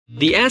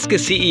The Ask a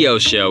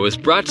CEO show is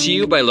brought to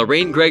you by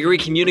Lorraine Gregory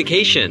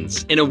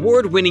Communications, an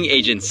award-winning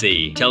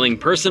agency telling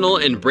personal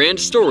and brand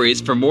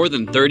stories for more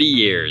than 30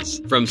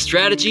 years. From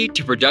strategy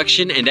to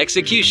production and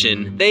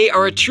execution, they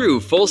are a true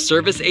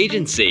full-service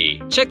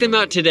agency. Check them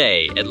out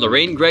today at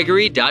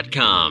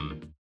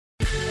lorrainegregory.com.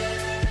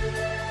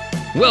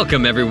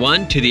 Welcome,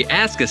 everyone, to the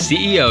Ask a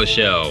CEO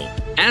show.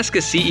 Ask a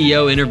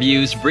CEO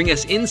interviews bring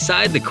us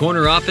inside the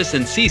corner office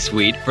and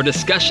C-suite for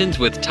discussions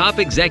with top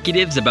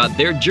executives about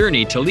their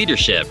journey to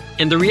leadership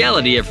and the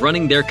reality of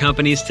running their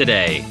companies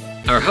today.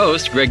 Our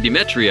host, Greg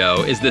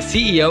Demetrio, is the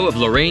CEO of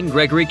Lorraine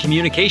Gregory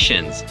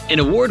Communications, an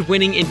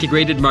award-winning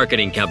integrated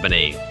marketing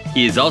company.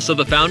 He is also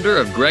the founder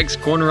of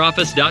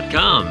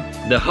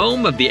gregscorneroffice.com, the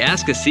home of the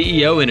Ask a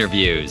CEO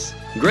interviews.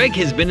 Greg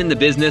has been in the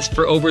business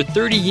for over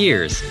 30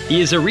 years. He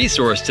is a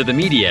resource to the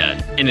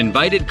media, an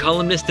invited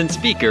columnist and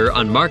speaker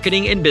on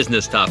marketing and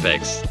business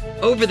topics.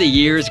 Over the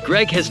years,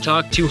 Greg has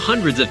talked to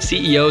hundreds of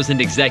CEOs and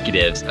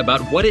executives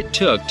about what it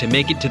took to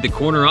make it to the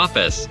corner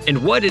office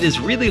and what it is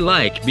really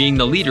like being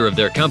the leader of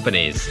their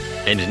companies.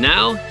 And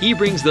now, he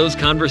brings those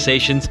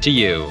conversations to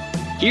you.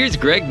 Here's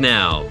Greg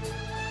now.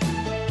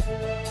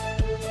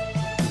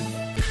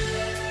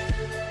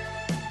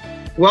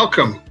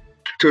 Welcome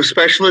to a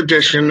special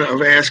edition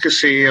of Ask a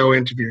CEO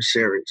interview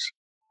series.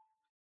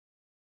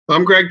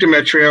 I'm Greg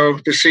Demetrio,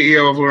 the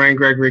CEO of Lorraine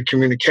Gregory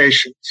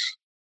Communications.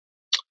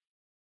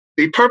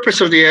 The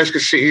purpose of the Ask a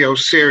CEO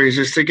series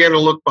is to get a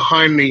look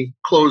behind the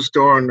closed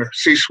door in the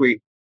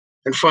C-suite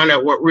and find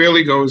out what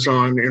really goes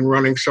on in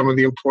running some of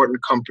the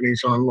important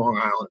companies on Long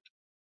Island.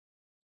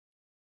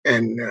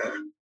 And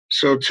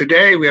so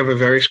today we have a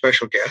very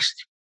special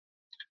guest,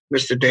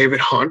 Mr. David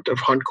Hunt of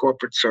Hunt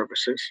Corporate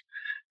Services,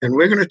 and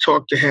we're going to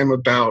talk to him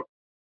about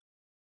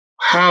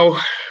how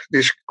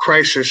this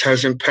crisis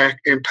has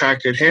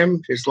impacted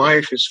him, his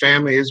life, his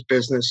family, his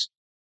business,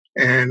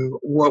 and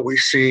what we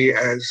see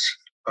as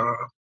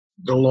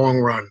the long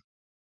run.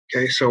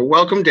 Okay, so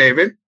welcome,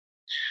 David.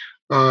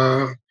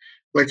 I'd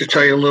like to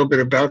tell you a little bit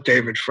about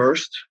David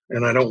first,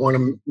 and I don't want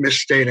to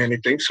misstate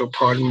anything, so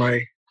pardon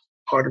my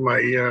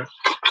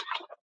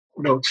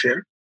notes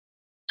here.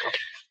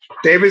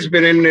 David's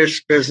been in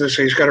this business.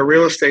 He's got a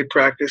real estate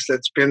practice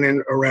that's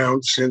been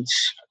around since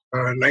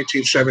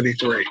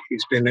 1973.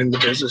 He's been in the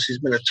business. He's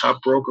been a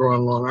top broker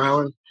on Long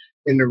Island,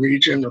 in the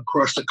region,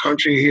 across the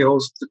country. He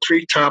holds the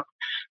 3 top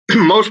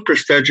most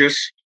prestigious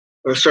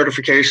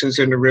certifications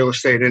in the real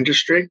estate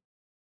industry.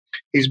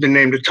 He's been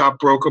named a top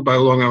broker by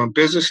Long Island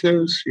Business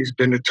News. He's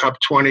been the top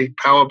 20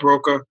 power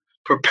broker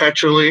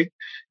perpetually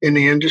in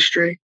the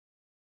industry.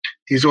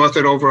 He's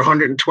authored over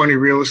 120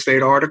 real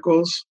estate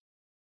articles.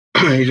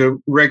 He's a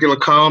regular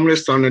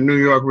columnist on the New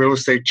York Real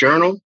Estate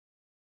Journal.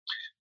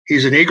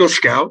 He's an Eagle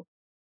Scout.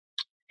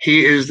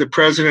 He is the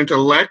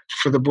president-elect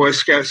for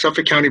the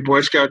Suffolk County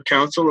Boy Scout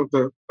Council of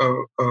the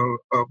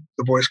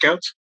Boy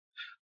Scouts.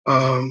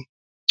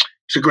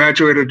 He's a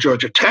graduate of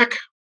Georgia Tech.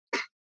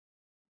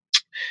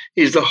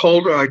 He's the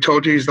holder, I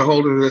told you, he's the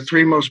holder of the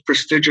 3 most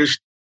prestigious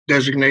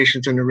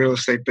designations in the real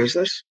estate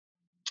business.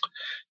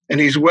 And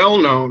he's well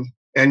known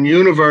and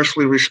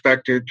universally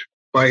respected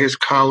by his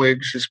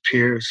colleagues, his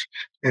peers,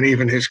 and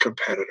even his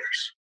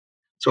competitors.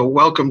 So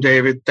welcome,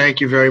 David.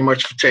 Thank you very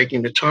much for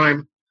taking the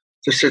time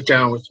to sit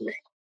down with me.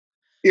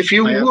 If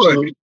you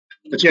would.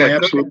 It's my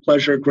absolute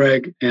pleasure,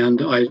 Greg,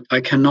 and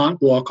I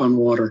cannot walk on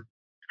water.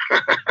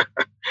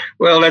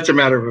 Well, that's a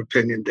matter of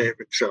opinion,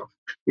 David. So,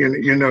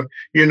 you know,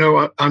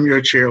 I'm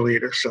your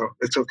cheerleader, so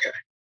it's okay.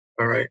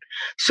 All right.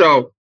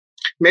 So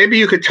maybe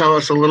you could tell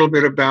us a little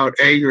bit about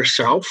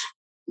yourself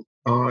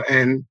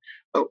and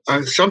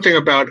something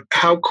about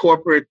how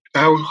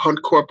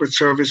Hunt Corporate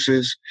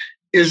Services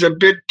is a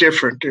bit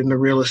different in the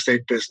real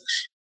estate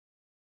business.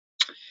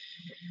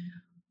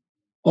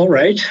 All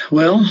right.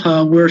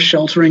 Well, we're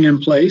sheltering in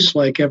place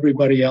like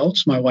everybody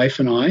else, my wife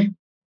and I.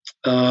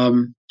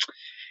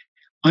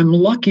 I'm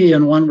lucky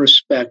in one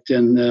respect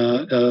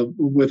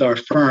with our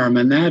firm,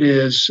 and that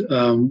is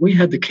we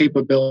had the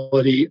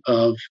capability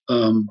of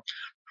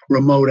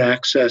remote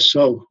access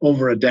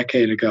over a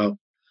decade ago.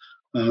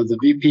 The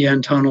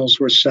VPN tunnels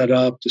were set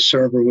up, the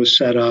server was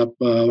set up,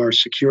 our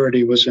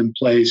security was in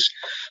place.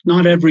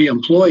 Not every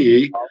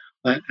employee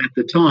at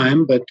the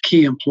time, but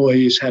key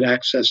employees had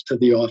access to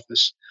the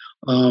office.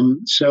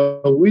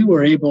 So we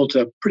were able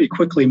to pretty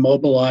quickly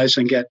mobilize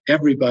and get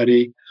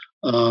everybody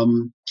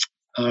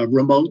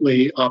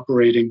remotely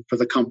operating for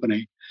the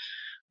company.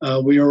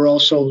 We were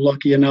also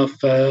lucky enough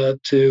to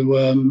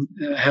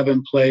have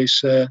in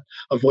place a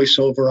voice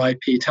over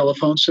IP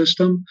telephone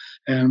system,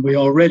 and we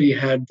already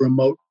had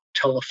remote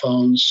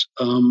telephones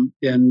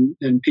in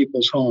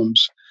people's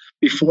homes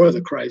before the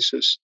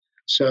crisis.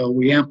 So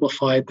we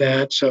amplified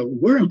that. So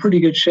we're in pretty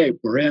good shape.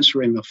 We're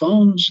answering the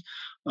phones.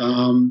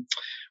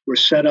 We're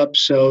set up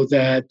so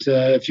that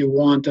if you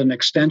want an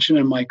extension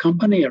in my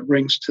company, it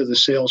rings to the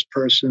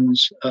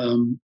salesperson's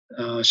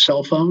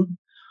cell phone.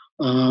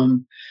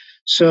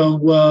 So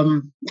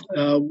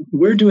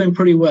we're doing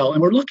pretty well.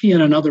 And we're lucky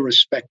in another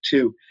respect,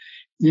 too.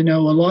 You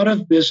know, a lot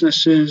of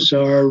businesses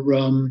are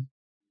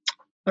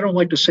I don't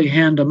like to say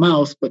hand to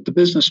mouth, but the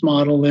business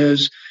model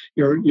is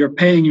you're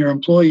paying your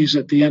employees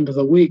at the end of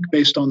the week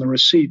based on the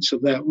receipts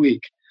of that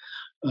week.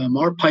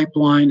 Our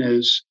pipeline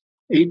is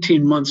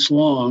 18 months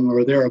long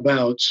or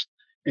thereabouts,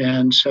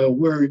 and so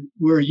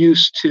we're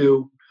used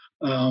to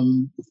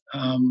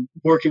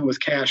working with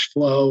cash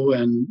flow,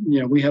 and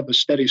we have a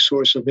steady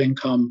source of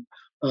income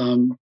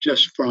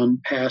just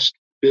from past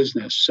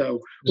business.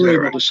 So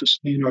we're able to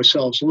sustain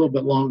ourselves a little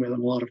bit longer than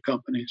a lot of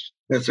companies.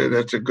 That's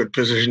a good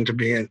position to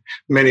be in.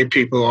 Many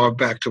people are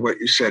back to what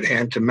you said,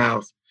 hand to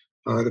mouth.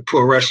 The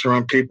poor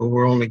restaurant people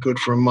were only good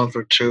for a month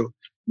or two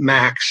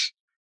max.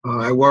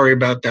 I worry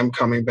about them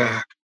coming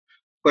back.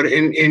 But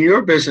in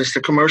your business, the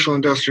commercial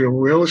industrial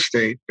real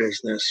estate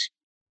business,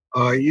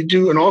 you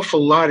do an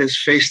awful lot is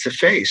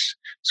face-to-face.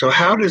 So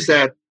how does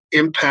that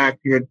impact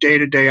your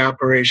day-to-day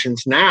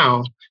operations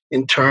now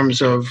in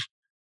terms of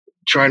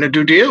trying to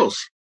do deals?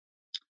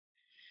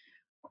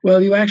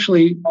 Well, you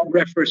actually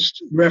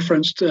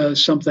referenced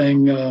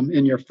something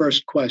in your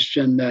first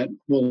question that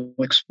will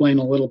explain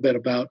a little bit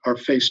about our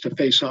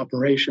face-to-face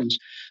operations.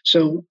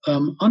 So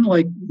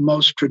unlike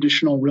most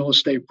traditional real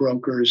estate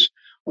brokers,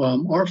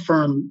 our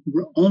firm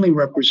only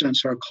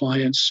represents our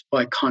clients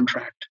by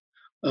contract.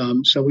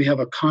 So we have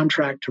a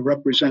contract to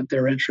represent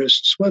their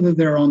interests, whether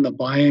they're on the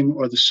buying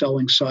or the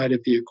selling side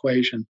of the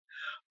equation.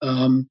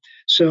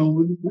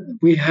 So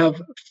we have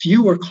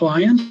fewer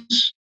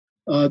clients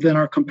than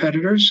our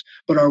competitors,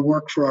 but our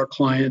work for our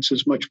clients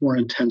is much more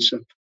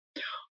intensive.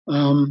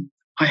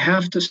 I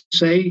have to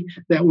say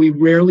that we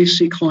rarely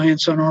see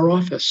clients in our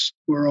office.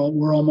 We're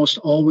almost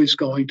always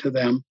going to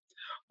them.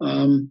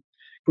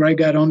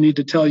 Greg, I don't need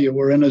to tell you,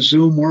 we're in a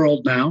Zoom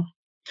world now.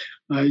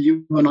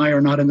 You and I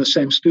are not in the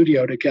same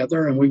studio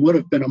together, and we would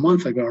have been a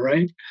month ago,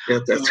 right? Yeah,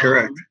 that's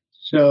correct.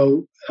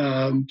 So,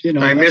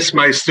 I miss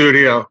my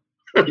studio.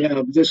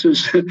 Yeah, this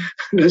is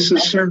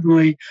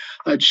certainly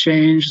a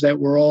change that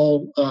we're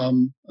all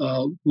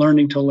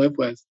learning to live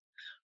with.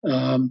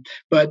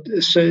 But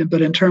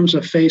in terms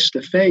of face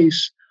to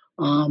face,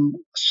 I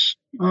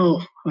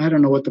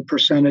don't know what the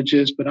percentage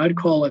is, but I'd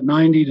call it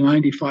 90 to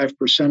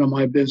 95% of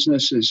my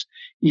business is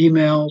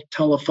email,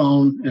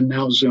 telephone, and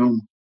now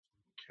Zoom.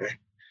 Okay.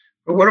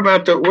 But what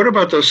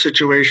about those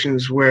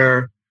situations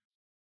where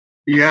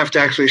you have to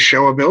actually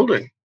show a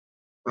building?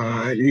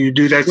 You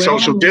do that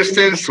social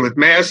distance with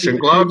masks and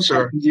gloves,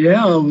 or?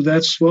 Yeah,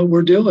 that's what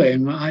we're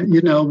doing.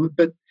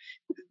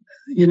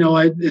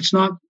 It's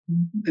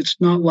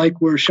not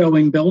like we're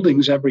showing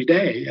buildings every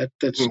day.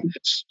 It's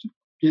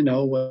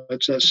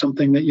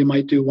something that you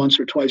might do once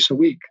or twice a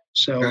week.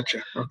 So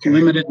Gotcha. Okay.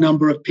 Limited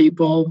number of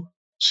people,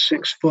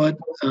 6 foot,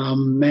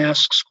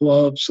 masks,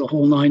 gloves, the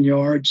whole 9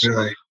 yards.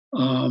 Really?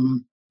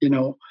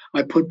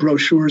 I put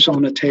brochures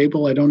on a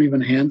table. I don't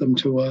even hand them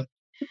to a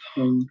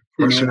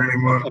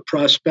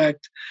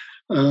prospect.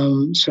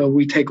 So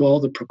we take all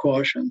the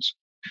precautions.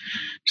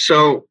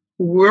 So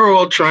we're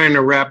all trying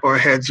to wrap our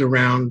heads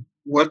around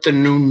what the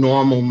new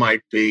normal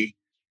might be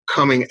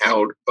coming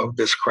out of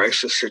this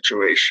crisis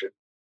situation.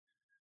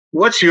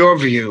 What's your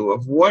view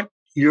of what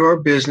your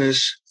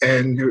business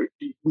and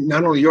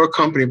not only your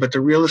company, but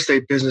the real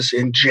estate business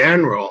in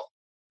general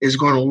is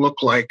going to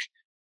look like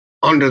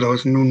under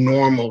those new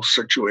normal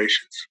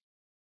situations?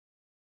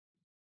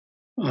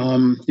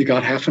 You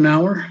got half an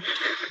hour?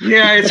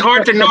 Yeah, it's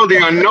hard to know the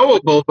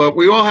unknowable, but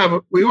we all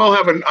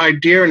have an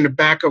idea in the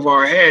back of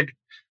our head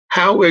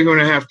how we're going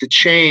to have to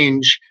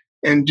change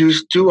and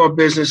do our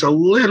business a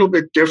little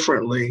bit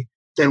differently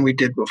than we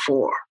did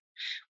before.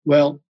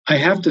 Well, I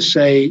have to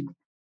say,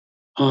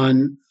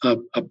 on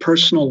a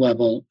personal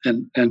level,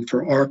 and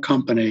for our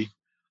company,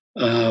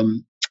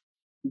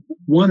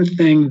 one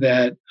thing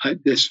that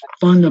is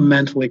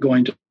fundamentally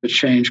going to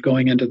change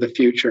going into the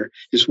future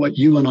is what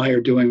you and I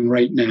are doing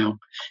right now,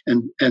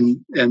 and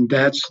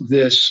that's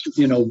this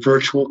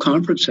virtual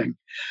conferencing.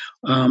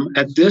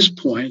 At this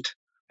point,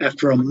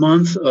 after a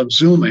month of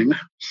Zooming,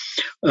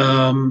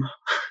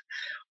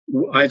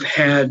 I've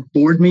had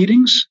board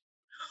meetings.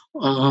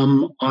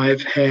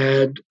 I've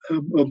had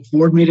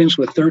board meetings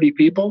with 30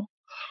 people.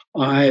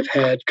 I've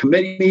had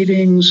committee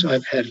meetings.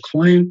 I've had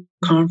client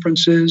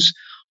conferences.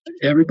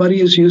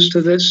 Everybody is used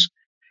to this.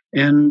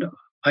 And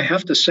I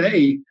have to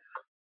say,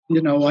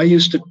 I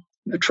used to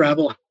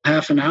travel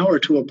half an hour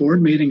to a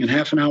board meeting and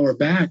half an hour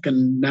back.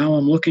 And now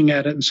I'm looking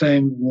at it and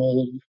saying,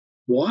 well,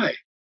 why?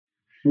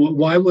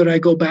 Why would I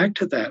go back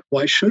to that?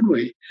 Why should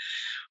we?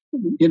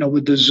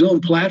 With the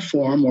Zoom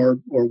platform or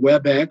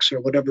WebEx or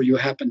whatever you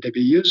happen to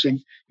be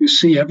using, you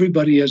see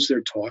everybody as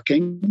they're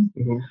talking.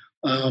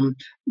 Mm-hmm.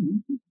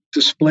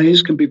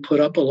 Displays can be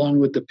put up along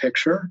with the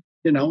picture,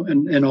 and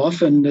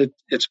often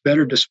it's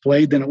better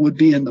displayed than it would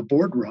be in the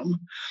boardroom.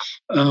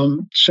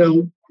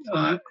 So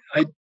I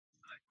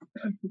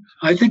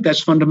think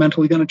that's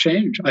fundamentally going to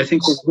change. I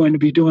think we're going to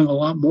be doing a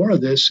lot more of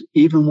this,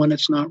 even when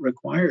it's not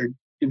required.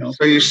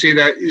 So you see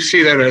that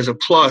as a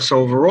plus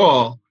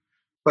overall.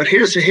 But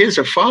here's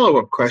a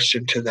follow-up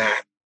question to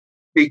that.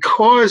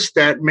 Because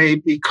that may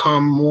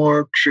become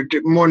more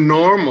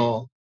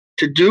normal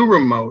to do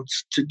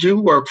remotes, to do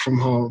work from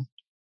home,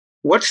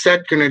 what's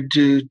that going to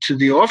do to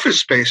the office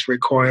space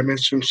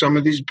requirements from some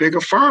of these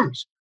bigger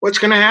firms? What's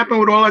going to happen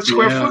with all that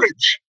square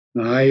footage?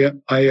 I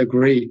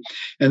agree.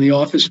 And the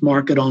office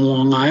market on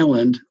Long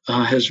Island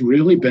has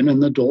really been in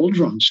the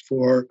doldrums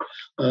for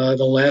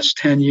the last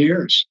 10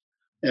 years.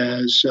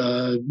 As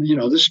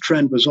this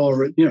trend was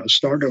already,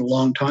 started a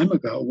long time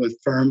ago with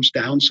firms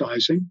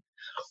downsizing.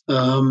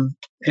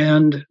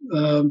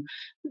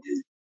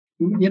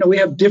 We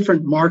have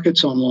different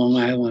markets on Long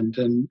Island,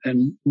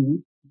 and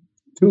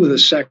two of the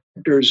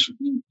sectors,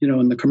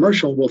 in the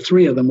commercial, well,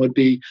 three of them would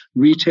be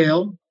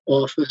retail,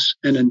 office,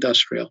 and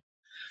industrial.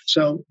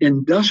 So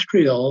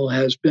industrial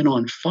has been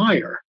on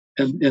fire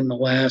in the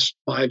last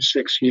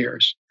 5-6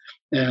 years.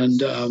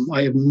 And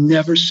I have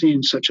never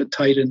seen such a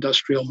tight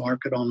industrial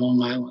market on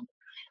Long Island.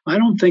 I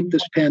don't think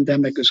this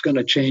pandemic is going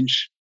to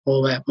change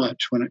all that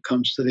much when it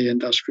comes to the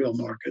industrial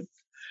market.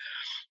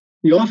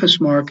 The office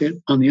market,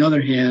 on the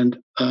other hand,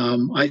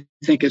 I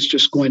think it's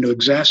just going to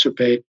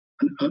exacerbate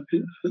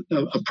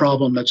a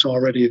problem that's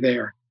already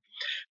there.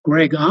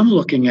 Greg, I'm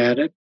looking at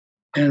it,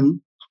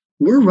 and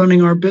we're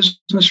running our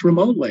business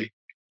remotely.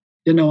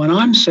 And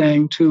I'm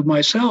saying to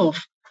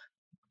myself,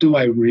 do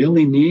I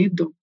really need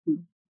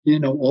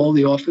all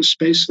the office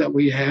space that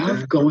we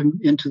have going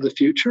into the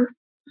future?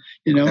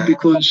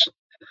 Because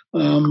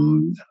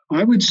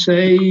I would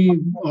say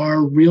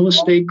our real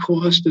estate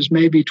cost is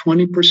maybe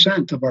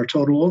 20% of our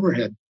total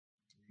overhead.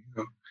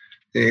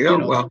 There you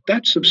go. Well,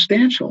 that's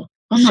substantial.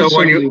 I'm not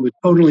saying we would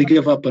totally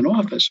give up an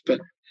office, but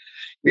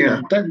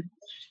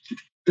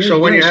so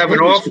when you have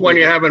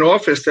an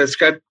office that's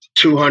got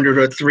 200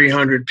 or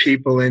 300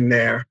 people in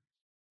there,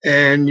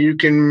 and you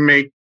can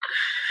make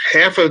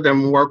half of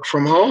them work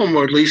from home,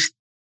 or at least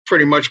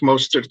pretty much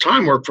most of the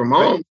time work from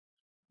home, right,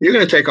 you're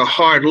going to take a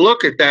hard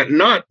look at that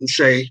nut and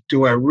say,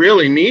 do I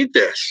really need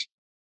this?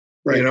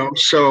 Right.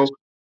 So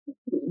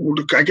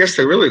I guess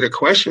the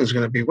question is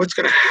going to be, what's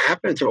going to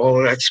happen to all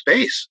of that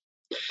space?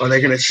 Are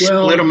they going to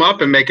split them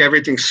up and make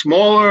everything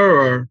smaller,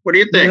 or what do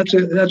you think?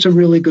 That's a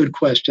really good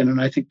question,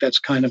 and I think that's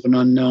kind of an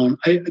unknown.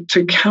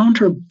 To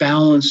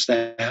counterbalance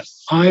that,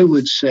 I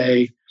would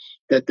say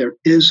that there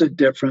is a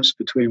difference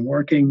between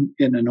working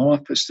in an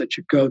office that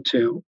you go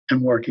to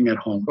and working at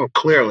home. Oh,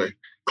 clearly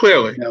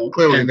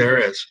there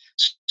is.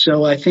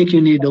 So I think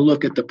you need to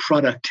look at the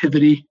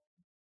productivity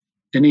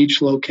in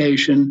each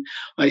location.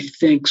 I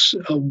think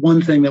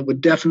one thing that would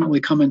definitely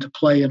come into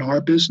play in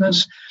our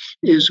business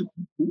is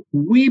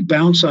we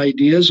bounce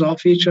ideas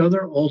off each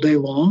other all day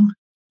long.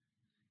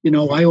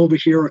 I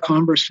overhear a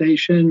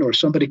conversation, or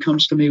somebody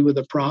comes to me with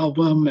a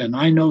problem, and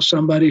I know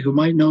somebody who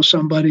might know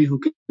somebody who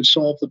could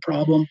solve the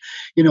problem.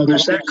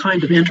 There's that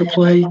kind of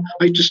interplay.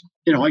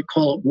 I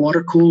call it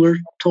water cooler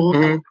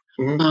talk.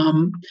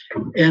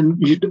 Mm-hmm. And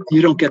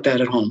you don't get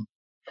that at home.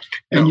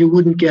 And you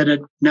wouldn't get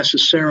it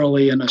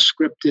necessarily in a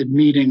scripted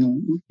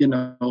meeting,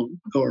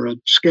 or a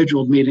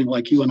scheduled meeting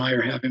like you and I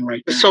are having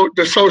right now. So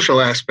the social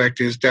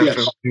aspect is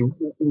definitely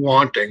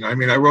wanting. I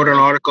mean, I wrote an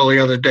article the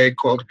other day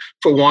called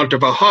 "For Want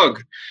of a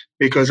Hug,"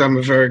 because I'm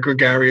a very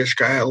gregarious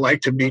guy. I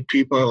like to meet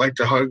people. I like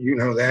to hug.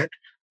 That.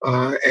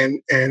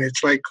 And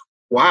it's like,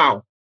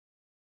 wow,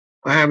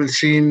 I haven't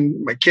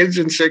seen my kids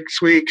in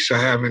 6 weeks. I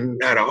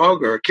haven't had a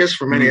hug or a kiss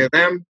from any of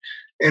them,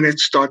 and it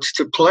starts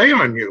to play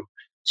on you.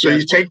 So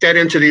you take that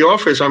into the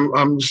office.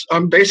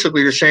 I'm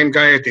basically the same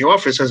guy at the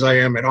office as I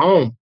am at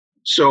home.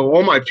 So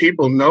all my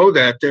people know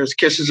that there's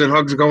kisses and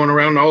hugs going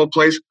around the whole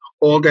place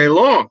all day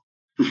long,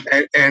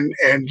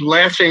 and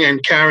laughing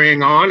and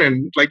carrying on,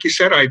 and like you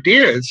said,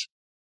 ideas.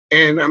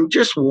 And I'm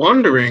just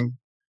wondering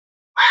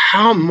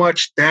how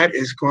much that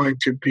is going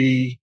to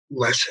be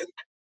lessened.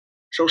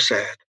 So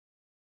sad.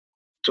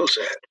 So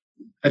sad.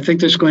 I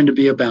think there's going to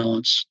be a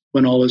balance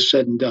when all is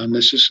said and done.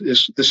 This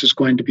is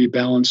going to be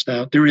balanced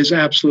out. There is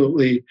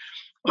absolutely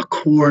a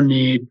core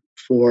need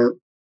for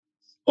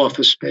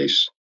office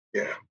space.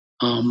 Yeah.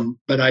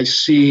 But I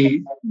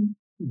see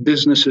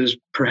businesses,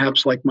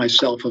 perhaps like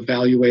myself,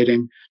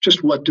 evaluating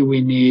just what do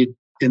we need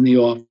in the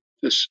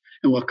office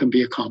and what can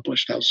be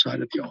accomplished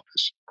outside of the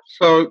office.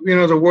 So,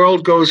 the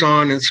world goes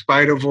on in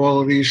spite of all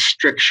of these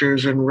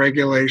strictures and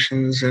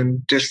regulations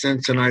and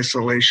distance and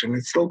isolation.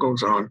 It still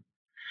goes on.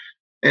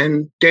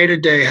 And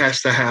day-to-day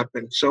has to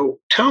happen.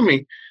 So tell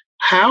me,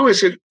 how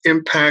has it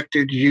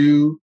impacted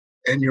you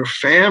and your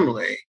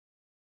family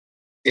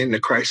in the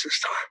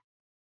crisis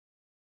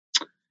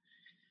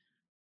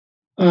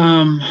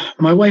time?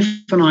 My wife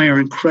and I are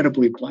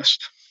incredibly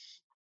blessed.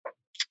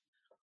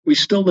 We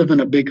still live in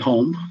a big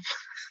home.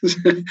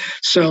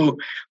 So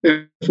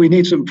if we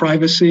need some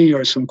privacy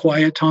or some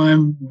quiet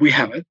time, we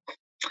have it.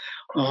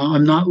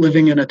 I'm not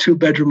living in a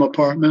 2-bedroom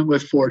apartment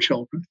with 4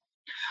 children.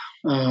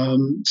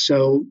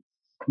 So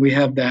we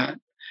have that.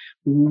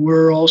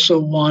 We're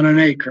also on an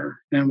acre,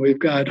 and we've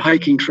got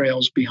hiking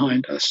trails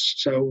behind us,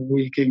 so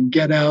we can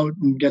get out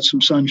and get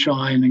some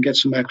sunshine and get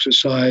some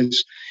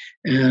exercise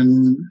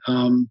and,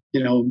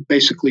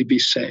 basically be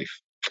safe.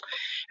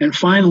 And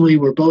finally,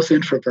 we're both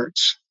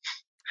introverts.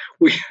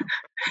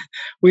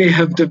 We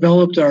have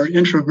developed our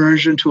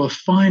introversion to a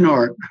fine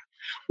art.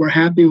 we're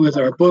happy with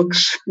our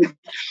books,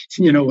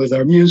 with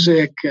our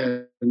music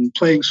and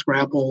playing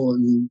Scrabble.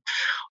 And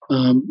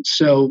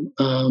so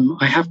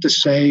I have to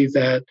say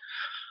that,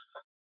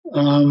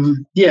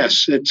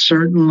 yes, it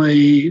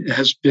certainly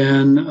has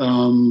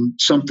been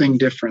something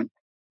different,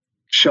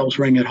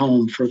 sheltering at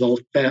home for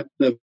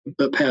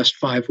the past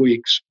 5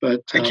 weeks.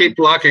 But I keep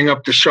locking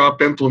up the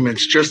sharp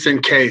implements just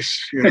in case.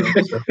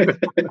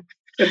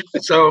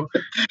 So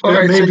all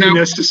right, may be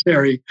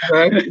necessary.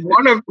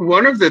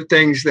 One of the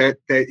things that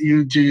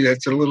you do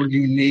that's a little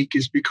unique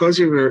is because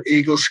of your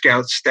Eagle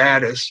Scout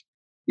status,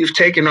 you've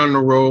taken on the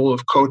role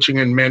of coaching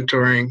and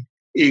mentoring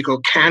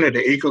Eagle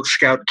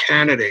Scout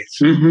candidates.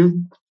 Mm-hmm.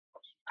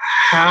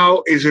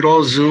 How is it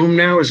all Zoom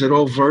now? Is it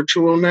all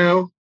virtual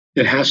now?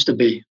 It has to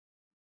be.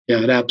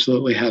 Yeah, it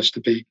absolutely has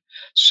to be.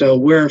 So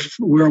we're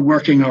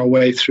working our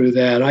way through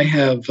that.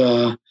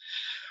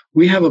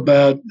 We have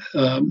about,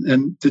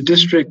 and the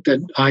district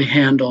that I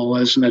handle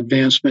as an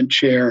advancement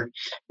chair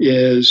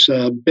is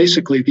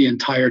basically the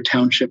entire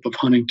township of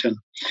Huntington.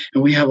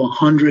 And we have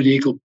 100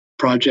 Eagle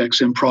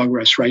projects in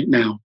progress right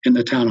now in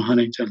the town of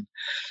Huntington.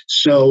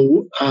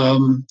 So,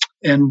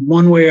 and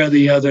one way or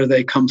the other,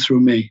 they come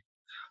through me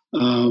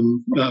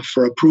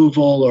for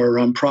approval, or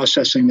I'm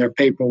processing their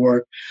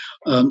paperwork.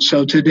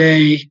 So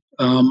today,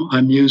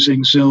 I'm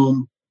using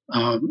Zoom,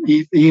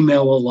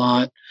 email a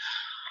lot.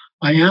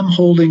 I am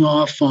holding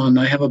off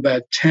I have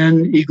about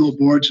 10 Eagle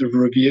boards of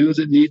review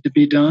that need to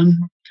be done.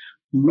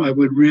 I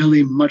would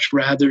really much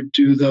rather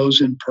do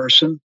those in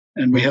person.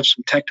 And we have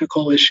some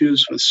technical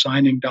issues with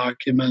signing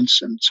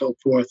documents and so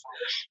forth,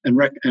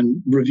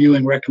 and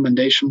reviewing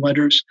recommendation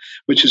letters,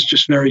 which is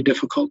just very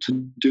difficult to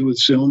do with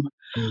Zoom.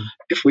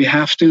 If we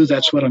have to,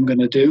 that's what I'm going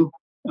to do.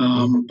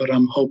 But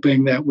I'm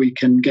hoping that we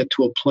can get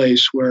to a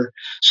place where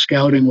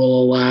scouting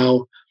will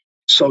allow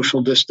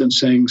social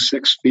distancing,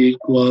 6 feet,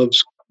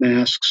 gloves,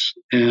 masks,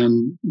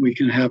 and we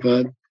can have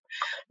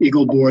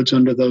Eagle boards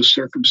under those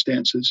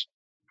circumstances.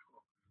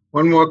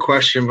 One more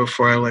question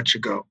before I let you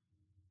go.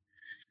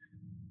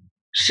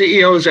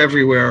 CEOs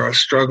everywhere are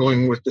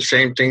struggling with the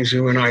same things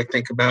you and I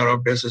think about our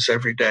business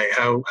every day.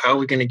 How are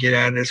we going to get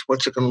out of this?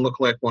 What's it going to look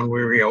like when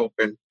we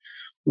reopen?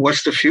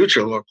 What's the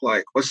future look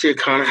like? What's the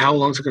economy? How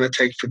long is it going to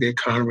take for the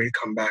economy to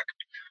come back?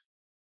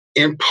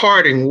 In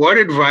parting, what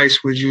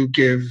advice would you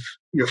give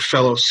your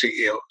fellow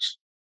CEOs?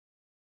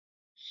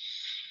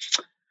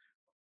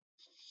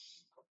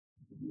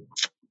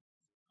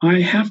 I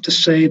have to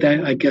say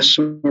that I guess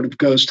sort of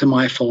goes to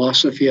my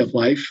philosophy of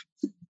life.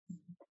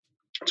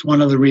 It's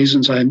one of the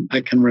reasons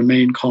I can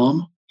remain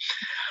calm.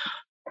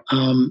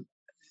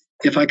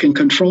 If I can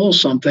control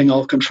something,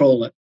 I'll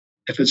control it.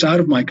 If it's out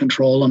of my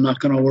control, I'm not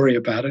going to worry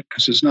about it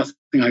because there's nothing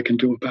I can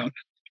do about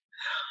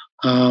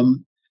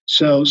it.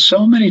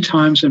 So many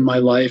times in my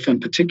life,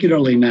 and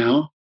particularly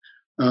now,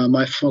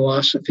 my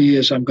philosophy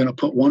is I'm going to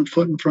put one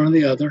foot in front of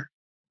the other,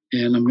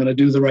 and I'm going to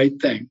do the right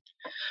thing.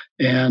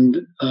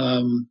 And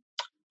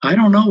I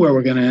don't know where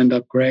we're going to end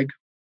up, Greg.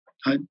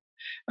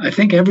 I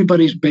think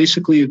everybody's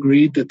basically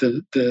agreed that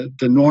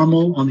the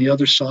normal on the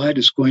other side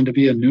is going to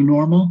be a new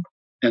normal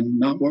and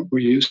not what we're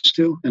used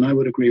to, and I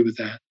would agree with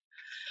that.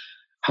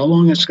 How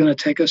long it's going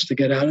to take us to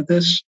get out of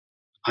this,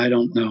 I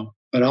don't know.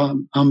 But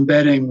I'm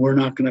betting we're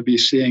not going to be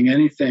seeing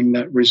anything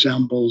that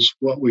resembles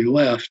what we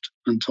left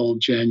until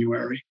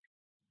January.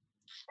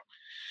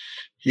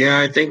 Yeah,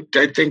 I think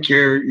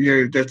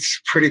you're that's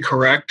pretty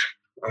correct.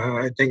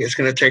 I think it's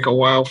going to take a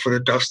while for the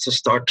dust to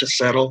start to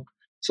settle,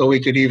 so we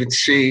could even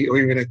see or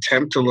even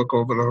attempt to look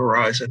over the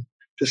horizon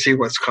to see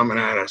what's coming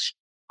at us.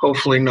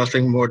 Hopefully,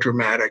 nothing more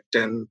dramatic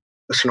than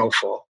a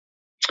snowfall.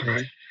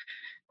 Right?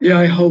 Yeah,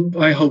 I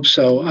hope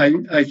so.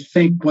 I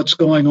think what's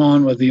going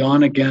on with the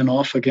on again,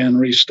 off again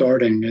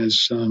restarting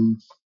is,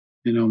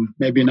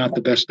 maybe not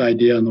the best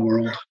idea in the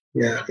world.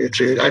 Yeah,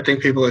 I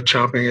think people are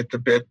chomping at the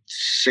bit.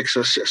 6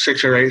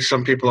 or 8.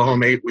 Some people are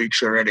home 8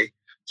 weeks already.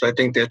 So I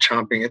think they're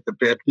chomping at the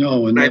bit.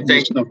 No, and I think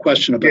there's no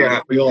question about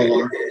it. We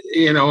all are.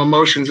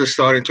 Emotions are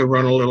starting to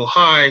run a little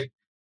high,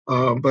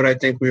 but I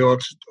think we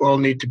all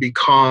need to be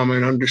calm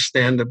and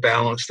understand the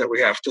balance that we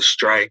have to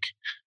strike,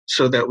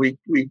 so that we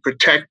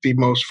protect the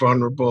most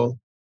vulnerable,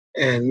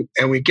 and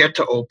we get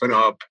to open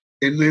up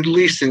at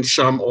least in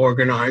some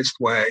organized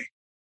way,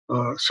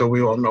 so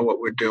we all know what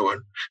we're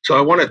doing. So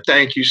I want to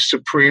thank you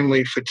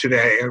supremely for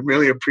today. I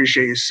really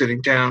appreciate you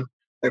sitting down.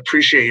 I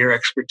appreciate your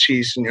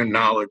expertise and your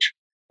knowledge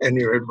and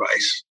your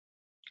advice.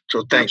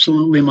 So thank you.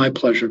 Absolutely my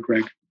pleasure,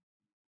 Greg.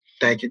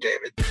 Thank you,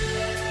 David.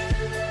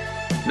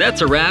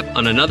 That's a wrap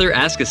on another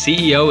Ask a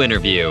CEO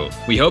interview.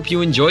 We hope you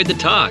enjoyed the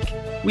talk.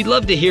 We'd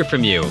love to hear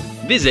from you.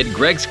 Visit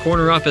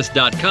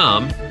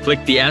gregscorneroffice.com,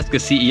 click the Ask a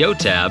CEO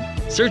tab,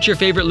 search your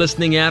favorite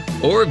listening app,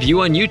 or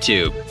view on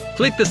YouTube.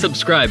 Click the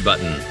subscribe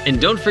button,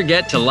 and don't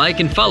forget to like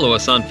and follow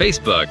us on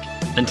Facebook.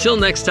 Until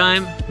next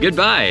time,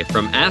 goodbye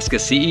from Ask a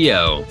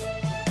CEO.